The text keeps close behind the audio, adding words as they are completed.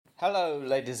Hello,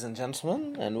 ladies and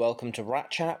gentlemen, and welcome to Rat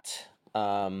Chat.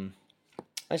 I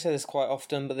say this quite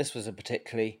often, but this was a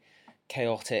particularly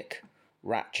chaotic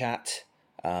Rat Chat.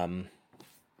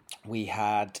 We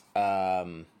had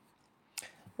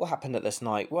what happened at this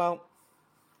night? Well,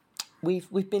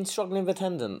 we've been struggling with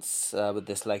attendance with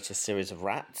this latest series of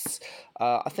Rats.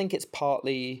 I think it's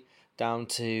partly down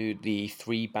to the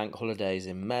 3 bank holidays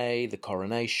in May, the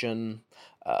coronation,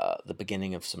 the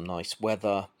beginning of some nice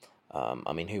weather.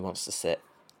 Who wants to sit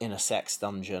in a sex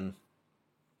dungeon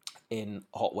in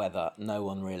hot weather? No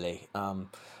one really.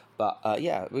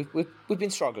 We've been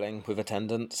struggling with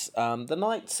attendance. The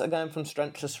nights are going from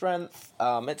strength to strength.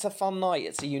 It's a fun night.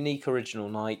 It's a unique, original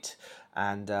night,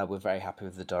 and we're very happy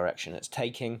with the direction it's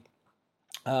taking.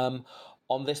 On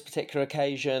this particular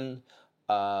occasion,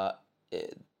 there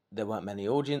weren't many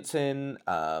audience in.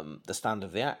 The stand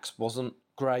of the acts wasn't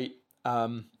great.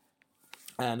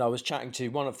 And I was chatting to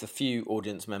one of the few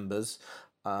audience members,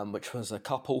 which was a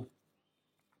couple.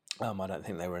 I don't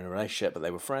think they were in a relationship, but they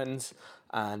were friends.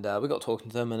 And we got talking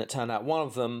to them, and it turned out one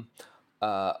of them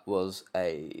was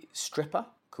a stripper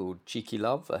called Cheeky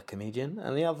Love, a comedian.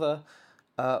 And the other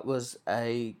was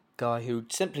a guy who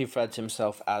simply referred to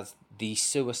himself as the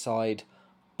Suicide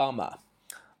Bummer.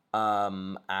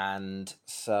 It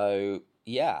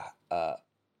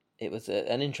was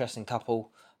an interesting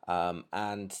couple.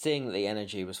 And seeing that the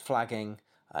energy was flagging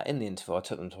in the interval, I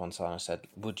took them to one side and I said,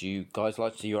 would you guys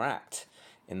like to do your act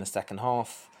in the second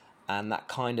half? And that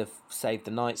kind of saved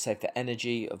the night, saved the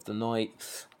energy of the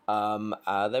night.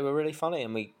 They were really funny,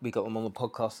 and we got them on the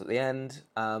podcast at the end.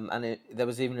 There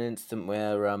was even an instant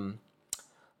where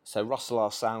Russell,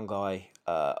 our sound guy,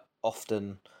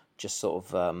 often just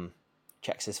sort of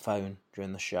checks his phone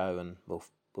during the show, and will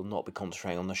not be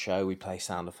concentrating on the show. We play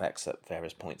sound effects at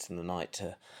various points in the night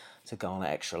to garner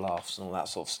extra laughs and all that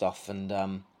sort of stuff. And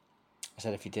I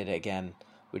said if he did it again,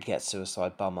 we'd get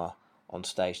Suicide Bummer on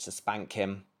stage to spank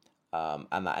him.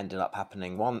 And that ended up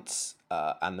happening once.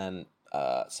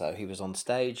 So he was on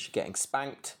stage getting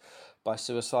spanked by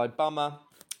Suicide Bummer.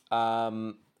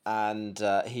 It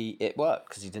worked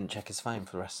because he didn't check his phone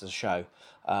for the rest of the show.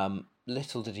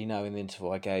 Little did he know in the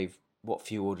interval I gave what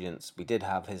few audience we did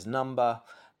have his number,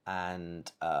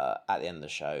 and at the end of the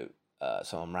show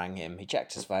someone rang him, he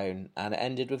checked his phone, and it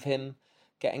ended with him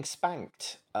getting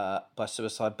spanked by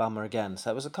Suicide Bummer again.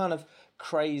 So it was a kind of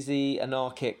crazy,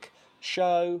 anarchic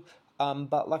show,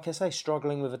 but like I say,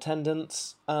 struggling with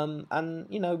attendance, and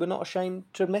we're not ashamed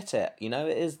to admit it. It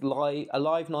is a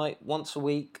live night once a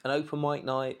week, an open mic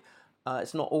night.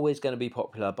 It's not always going to be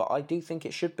popular, but I do think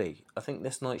it should be. I think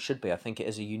this night should be. I think it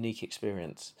is a unique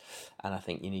experience, and I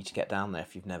think you need to get down there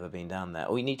if you've never been down there,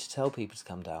 or you need to tell people to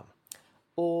come down,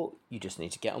 or you just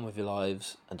need to get on with your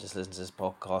lives and just listen to this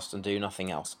podcast and do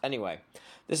nothing else. Anyway,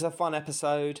 this is a fun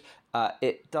episode.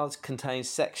 It does contain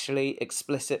sexually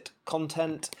explicit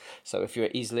content, so if you're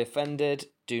easily offended,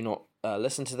 do not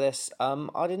listen to this.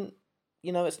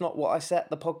 It's not what I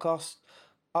set the podcast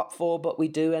up for, but we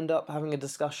do end up having a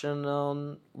discussion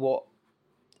on what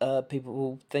people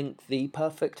will think the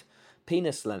perfect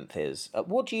penis length is.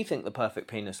 What do you think the perfect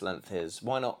penis length is?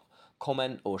 Why not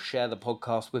comment or share the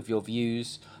podcast with your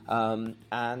views?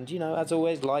 As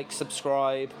always, like,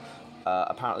 subscribe.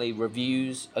 Apparently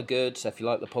reviews are good, so if you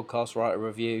like the podcast, write a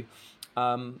review.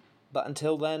 But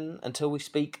until we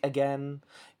speak again,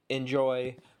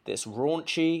 enjoy this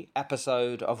raunchy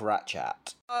episode of Rat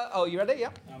Chat. You ready? Yeah.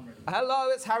 I'm ready. Hello,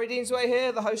 it's Harry Deansway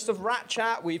here, the host of Rat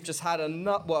Chat. We've just had a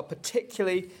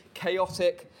particularly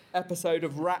chaotic episode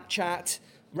of Rat Chat.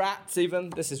 Rats,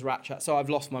 even. This is Rat Chat, so I've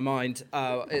lost my mind.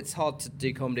 It's hard to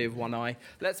do comedy with one eye.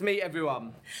 Let's meet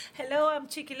everyone. Hello, I'm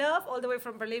Cheeky Love, all the way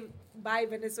from Berlin by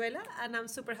Venezuela, and I'm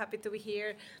super happy to be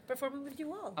here performing with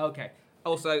you all. Okay.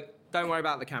 Also, don't worry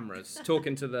about the cameras. Talk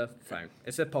into the phone.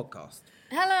 It's a podcast.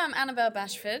 Hello, I'm Annabelle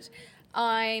Bashford.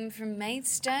 I'm from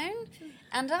Maidstone,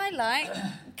 and I like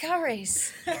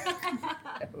curries.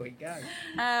 There we go.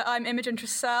 I'm Imogen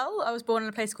Trussell. I was born in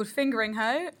a place called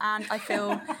Fingeringhove, and I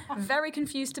feel very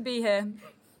confused to be here.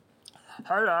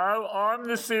 Hello, I'm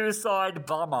the Suicide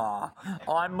Bummer.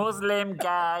 I'm Muslim,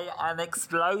 gay and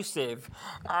explosive.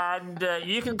 And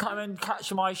you can come and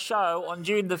catch my show on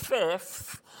June the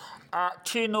 5th at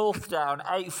 2 Northdown,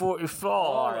 8:45.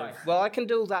 All right. Well, I can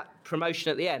do all that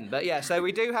promotion at the end. But yeah, so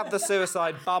we do have the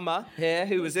Suicide Bummer here,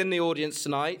 who was in the audience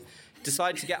tonight.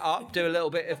 Decided to get up, do a little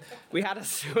bit of... We had a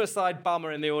Suicide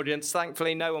Bummer in the audience.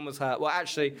 Thankfully, no one was hurt. Well,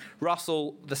 actually,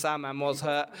 Russell, the sound man, was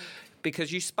hurt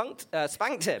because you spanked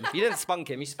him. You didn't spunk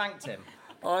him, you spanked him.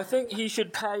 I think he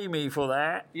should pay me for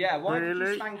that. Yeah, why did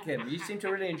Really? you spank him? You seem to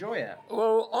really enjoy it.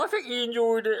 Well, I think he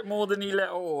enjoyed it more than he let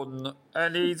on.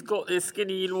 And he's got this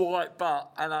skinny white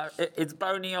butt, and his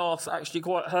bony ass actually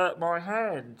quite hurt my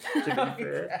hand, to be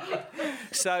fair.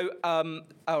 So,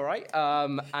 all right.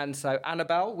 And so,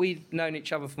 Annabelle, we've known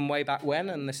each other from way back when,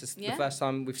 and this is the Yeah. first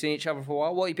time we've seen each other for a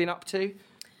while. What have you been up to?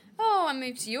 Oh, I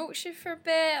moved to Yorkshire for a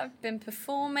bit. I've been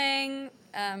performing.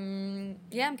 I'm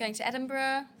going to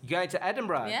Edinburgh. You're going to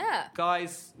Edinburgh? Yeah.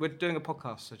 Guys, we're doing a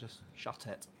podcast, so just shut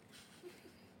it.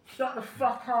 Shut the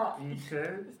fuck up, you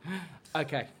two.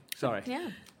 Okay, sorry. Yeah.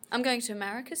 I'm going to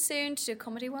America soon to do a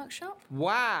comedy workshop.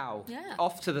 Wow. Yeah.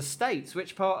 Off to the States.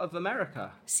 Which part of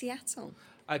America? Seattle.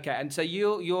 Okay, and so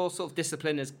your sort of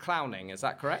discipline is clowning, is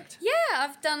that correct? Yeah,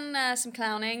 I've done some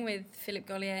clowning with Philip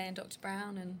Gollier and Dr.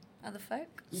 Brown and other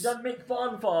folk. You done Mick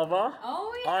Bonfather?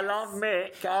 Oh, yes. I love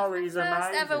Mick. Oh, he's amazing.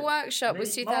 First ever workshop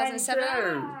was 2007.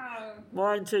 Mine too.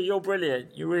 Mine too. You're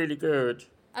brilliant. You're really good.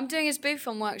 I'm doing his booth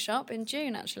on workshop in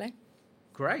June, actually.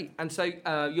 Great. And so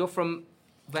you're from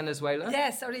Venezuela?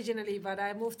 Yes, originally, but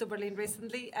I moved to Berlin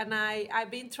recently, and I've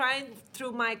been trying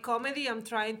through my comedy. I'm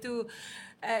trying to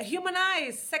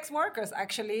humanize sex workers,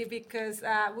 actually, because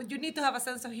you need to have a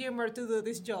sense of humor to do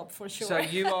this job, for sure. So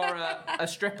you are a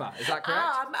stripper, is that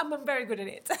correct? I'm very good at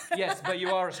it. Yes, but you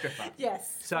are a stripper.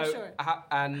 Yes, So, for sure.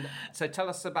 and so tell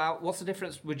us about, what's the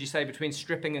difference, would you say, between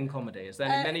stripping and comedy? Is there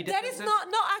many There differences? is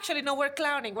actually, we're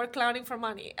clowning. We're clowning for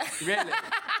money. Really?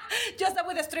 Just that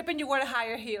with the stripping, you wear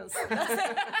higher heels.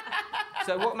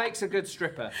 So what makes a good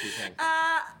stripper, do you think?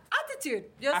 Attitude.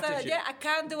 Just, Attitude. I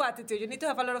can't do attitude. You need to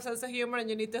have a lot of sense of humor, and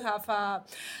you need to have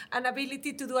an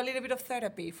ability to do a little bit of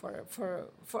therapy for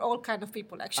all kind of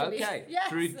people, actually. Okay. Yes.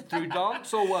 Through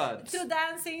dance or words? Through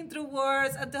dancing, through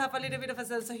words, and to have a little bit of a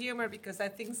sense of humor, because I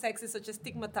think sex is such a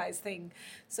stigmatized thing.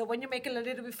 So when you make it a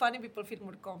little bit funny, people feel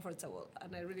more comfortable,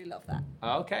 and I really love that.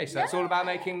 Okay, so it's all about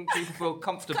making people feel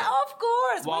comfortable. Of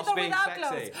course, Whilst with or being without sexy.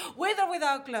 clothes. With or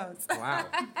without clothes. Wow.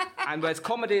 And whereas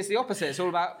comedy is the opposite, it's all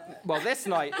about, well, this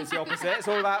night is the opposite, it's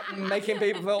all about making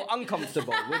people feel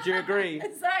uncomfortable. Would you agree,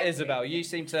 Exactly. Isabel? You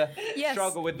seem to Yes.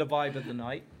 struggle with the vibe of the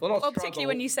night. Well, not Well, struggle. particularly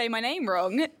when you say my name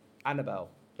wrong. Annabelle.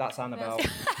 That's Annabelle.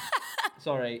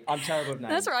 Sorry, I'm terrible with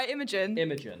names. That's all right, Imogen.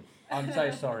 Imogen. I'm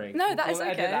so sorry. No, that is we'll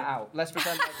edit okay. that out. Let's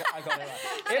pretend I got it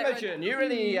right. Imogen, you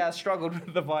really struggled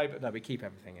with the vibe. No, we keep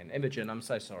everything in. Imogen, I'm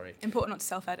so sorry. Important not to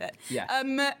self-edit. Yeah.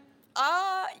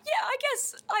 Yeah, I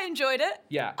guess I enjoyed it.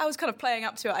 Yeah. I was kind of playing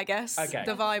up to it, I guess. Okay.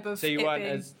 The vibe of So you it weren't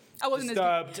being... as I wasn't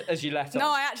disturbed as you let on? No,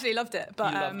 I actually loved it,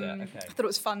 but You loved it, okay. I thought it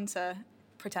was fun to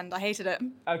pretend I hated it.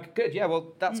 Okay, good. Yeah,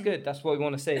 well, that's good. That's what we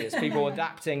want to see, is people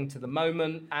adapting to the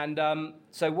moment. And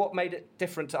so what made it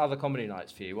different to other comedy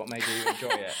nights for you? What made you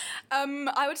enjoy it?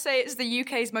 I would say it's the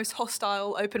UK's most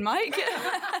hostile open mic.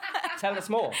 Tell us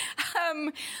more.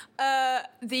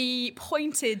 The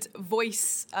pointed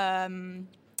voice,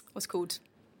 what's it called?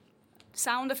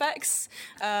 Sound effects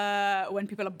when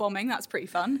people are bombing. That's pretty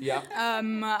fun. Yeah.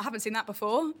 I haven't seen that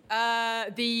before.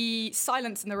 The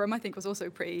silence in the room, I think, was also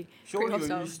pretty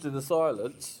hostile. to the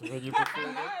silence when you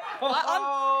perform.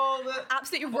 Oh,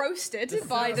 Absolutely roasted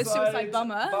by the suicide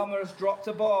bummer. Bummer has dropped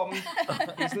a bomb.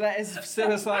 He's let his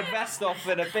suicide vest off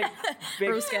in a big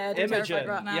We're all scared and Imogen. terrified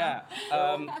right now. Yeah.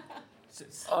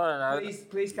 I don't know.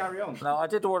 Please carry on. No, I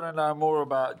did want to know more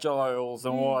about Giles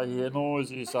and why he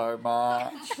annoys you so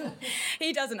much.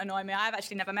 He doesn't annoy me. I've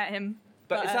actually never met him.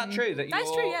 But is that true that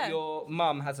that's true, yeah. your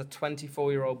mum has a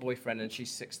 24-year-old boyfriend and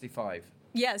she's 65?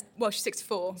 Yes, well, she's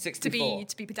 64. 64.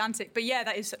 To be pedantic, but yeah,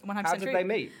 that is 100% How did true. they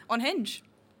meet? On Hinge.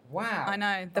 Wow. I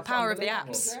know, the That's power of the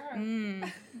unbelievable.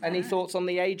 apps. Any thoughts on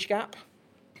the age gap?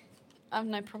 I have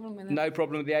no problem with it. No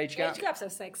problem with the age gap? Age gaps are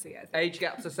sexy, I think. Age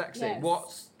gaps are sexy. Yes.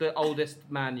 What's the oldest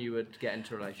man you would get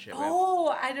into a relationship with? Oh,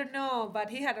 I don't know, but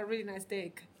he had a really nice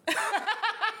dick.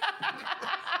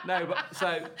 No, but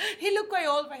so He looked quite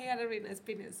old, but he had a really nice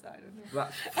penis, so I don't know.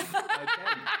 that's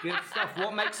okay. Good stuff.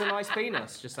 What makes a nice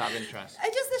penis? Just out of interest.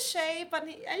 Just the shape, and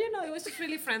I don't know, it was just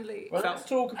really friendly. Well, let's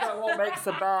talk about what makes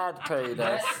a bad penis.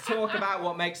 Let's talk about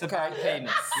what makes a bad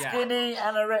penis. Yeah. Skinny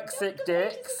anorexic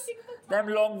dicks. Them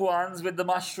long ones with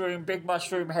the big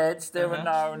mushroom heads, they're a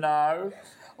no-no.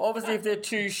 Obviously, if they're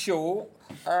too short,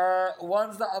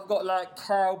 ones that have got like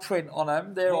cow print on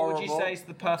them, they're What would horrible. you say is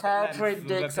the perfect cow length print of a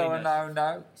dicks are a penis?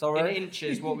 no-no. In Sorry.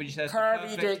 inches, what would you say is the Curvy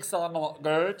perfect? dicks are not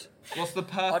good. What's the I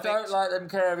perfect? don't like them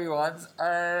curvy ones.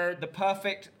 the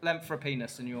perfect length for a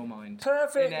penis in your mind.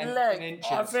 Perfect in length.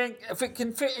 inches. I think if it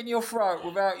can fit in your throat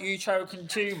without you choking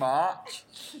too much,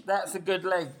 that's a good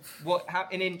length. What? How,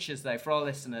 in inches though, for our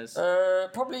listeners.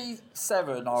 Probably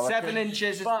 7, I reckon. 7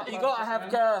 inches is But the you got to perfect have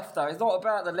length. girth though. It's not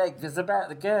about the length, it's about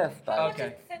the girth, babe.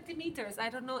 Okay. Centimeters. I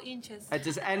don't know inches.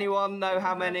 Does anyone know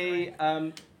how many?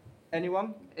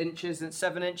 Anyone? Inches and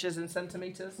 7 inches in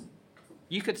centimeters?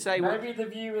 You could say what. Maybe the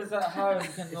viewers at home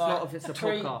can not if it's a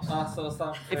tweet podcast. us or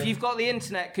something. If you've got the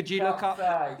internet, could you look up,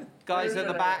 guys at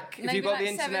the back? If Maybe you've got the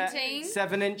like internet, 17?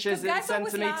 7 inches in Guys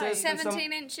always lie. centimeters.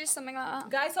 17 inches, something like that.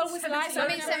 Guys always lie. I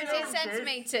mean, 17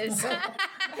 centimetres.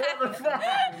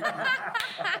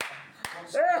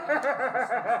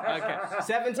 Okay,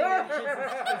 17 inches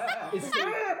is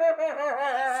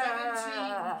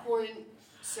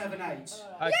 17.78.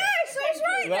 Okay. Yes, I was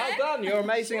right Well there. done, you're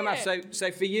amazing at math.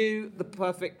 So for you, the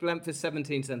perfect length is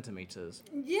 17 centimeters.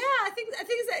 Yeah, I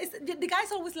think the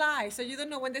guys always lie, so you don't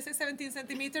know when they say 17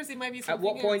 centimeters. It might be something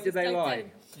At what point else. do It's they like lie?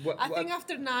 10. What- I think what-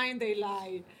 after 9 they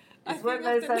lie. I It's when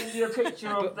think they after send you a picture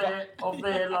of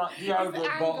their like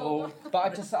yogurt bottle.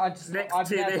 But Next I've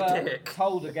to the never dick.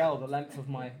 told a girl the length of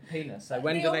my penis. So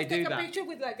when do they always do take that? a picture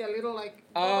with like a little like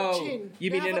Oh, double chin.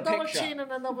 you They mean have in a double picture? chin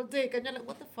and a double dick, and you're like,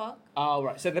 what the fuck? Oh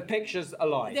right. So the pictures are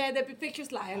lying. Yeah, the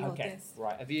pictures lie a lot. Okay. Yes.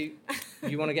 Right. Have you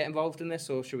want to get involved in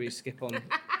this, or should we skip on?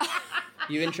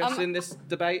 You interested in this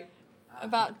debate?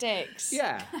 About dicks.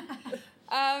 Yeah.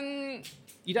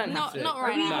 You don't have to. Not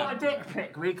right Have you now. got a dick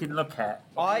pic we can look at?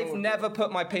 I've never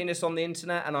put my penis on the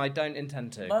internet, and I don't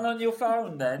intend to. None on your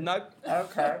phone then? Nope.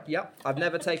 Okay. Yep. I've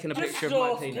never taken a Just picture of my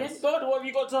asking. penis. God, what have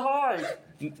you got to hide?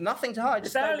 Nothing to hide.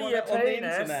 Just It's don't only want your it on the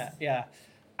penis. internet. Yeah.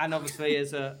 And obviously,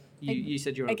 as you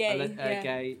said you're a gay, a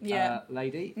gay yeah.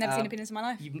 lady. Never seen a penis in my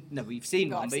life. You've seen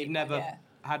Well, one, I've but you've seen never one, yeah.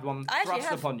 had one I actually thrust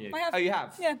have. upon you. I have. Oh, you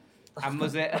have. Yeah. And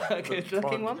was it a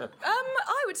good-looking one?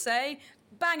 I would say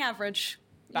bang average.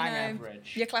 You Bang know,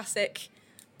 average. Your classic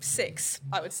 6,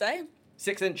 I would say.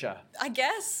 6 incher. I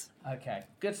guess. Okay,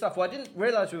 good stuff. Well, I didn't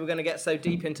realise we were going to get so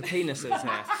deep into penises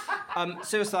here.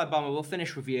 Suicide Bummer, we'll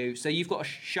finish with you. So you've got a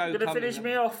show You're going to coming. finish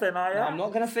me off then, are you? I'm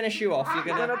not going to finish you off. You're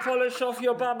You're going going to polish off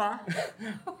your bummer.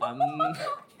 to...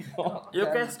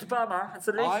 Your guest bummer. It's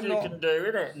the least I'm you not- can do,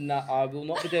 isn't it? No, I will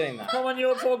not be doing that. Come on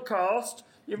your podcast.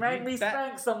 You made You me bet.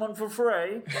 spank someone for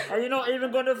free. Are you not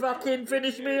even going to fucking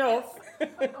finish me off?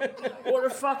 What the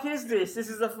fuck is this? This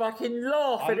is a fucking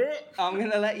laugh, isn't it? I'm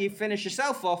going to let you finish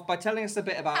yourself off by telling us a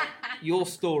bit about your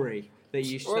story that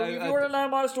you Well, if you want to know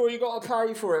my story, you got to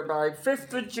pay for it, babe.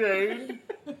 5th of June.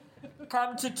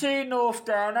 Come to 2 North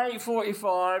Down,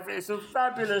 8:45. It's a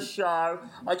fabulous show.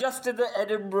 I just did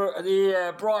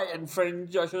the Brighton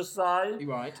Fringe, I should say.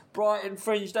 Right. Brighton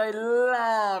Fringe, they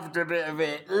loved a bit of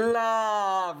it.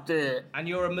 Loved it. And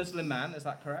you're a Muslim man, is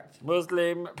that correct?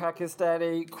 Muslim,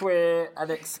 Pakistani, queer,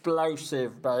 and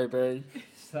explosive, baby.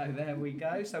 So there we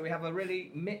go. So we have a really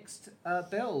mixed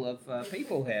bill of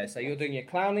people here. So you're doing your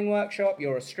clowning workshop,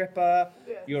 you're a stripper,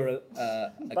 you're a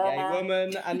gay Bummer.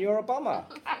 woman, and you're a bummer.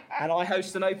 And I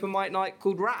host an open mic night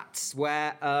called Rats,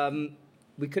 where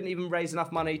we couldn't even raise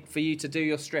enough money for you to do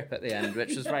your strip at the end,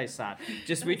 which was very sad.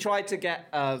 Just we tried to get.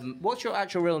 What's your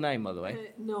actual real name, by the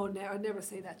way? No, I never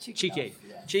say that. Cheeky. Love,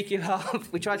 yeah. Cheeky Love.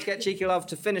 We tried to get Cheeky Love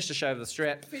to finish the show of the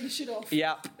strip. Finish it off.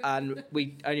 Yep, and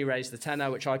we only raised the tenner,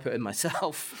 which I put in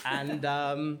myself, and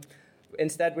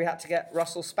instead we had to get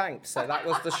Russell spanked. So that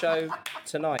was the show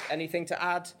tonight. Anything to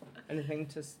add? Anything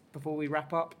to before we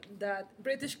wrap up? That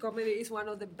British comedy is one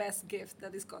of the best gifts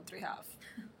that this country have.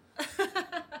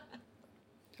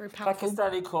 Very powerful.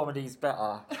 Pakistani comedy's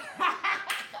better.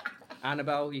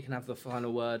 Annabelle, you can have the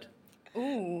final word.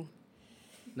 Ooh,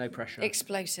 No pressure.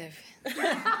 explosive.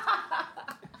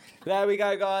 There we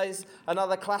go, guys.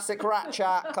 Another classic rat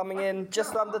chat coming in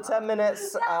just under 10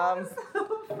 minutes.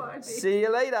 See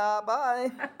you later.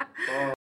 Bye.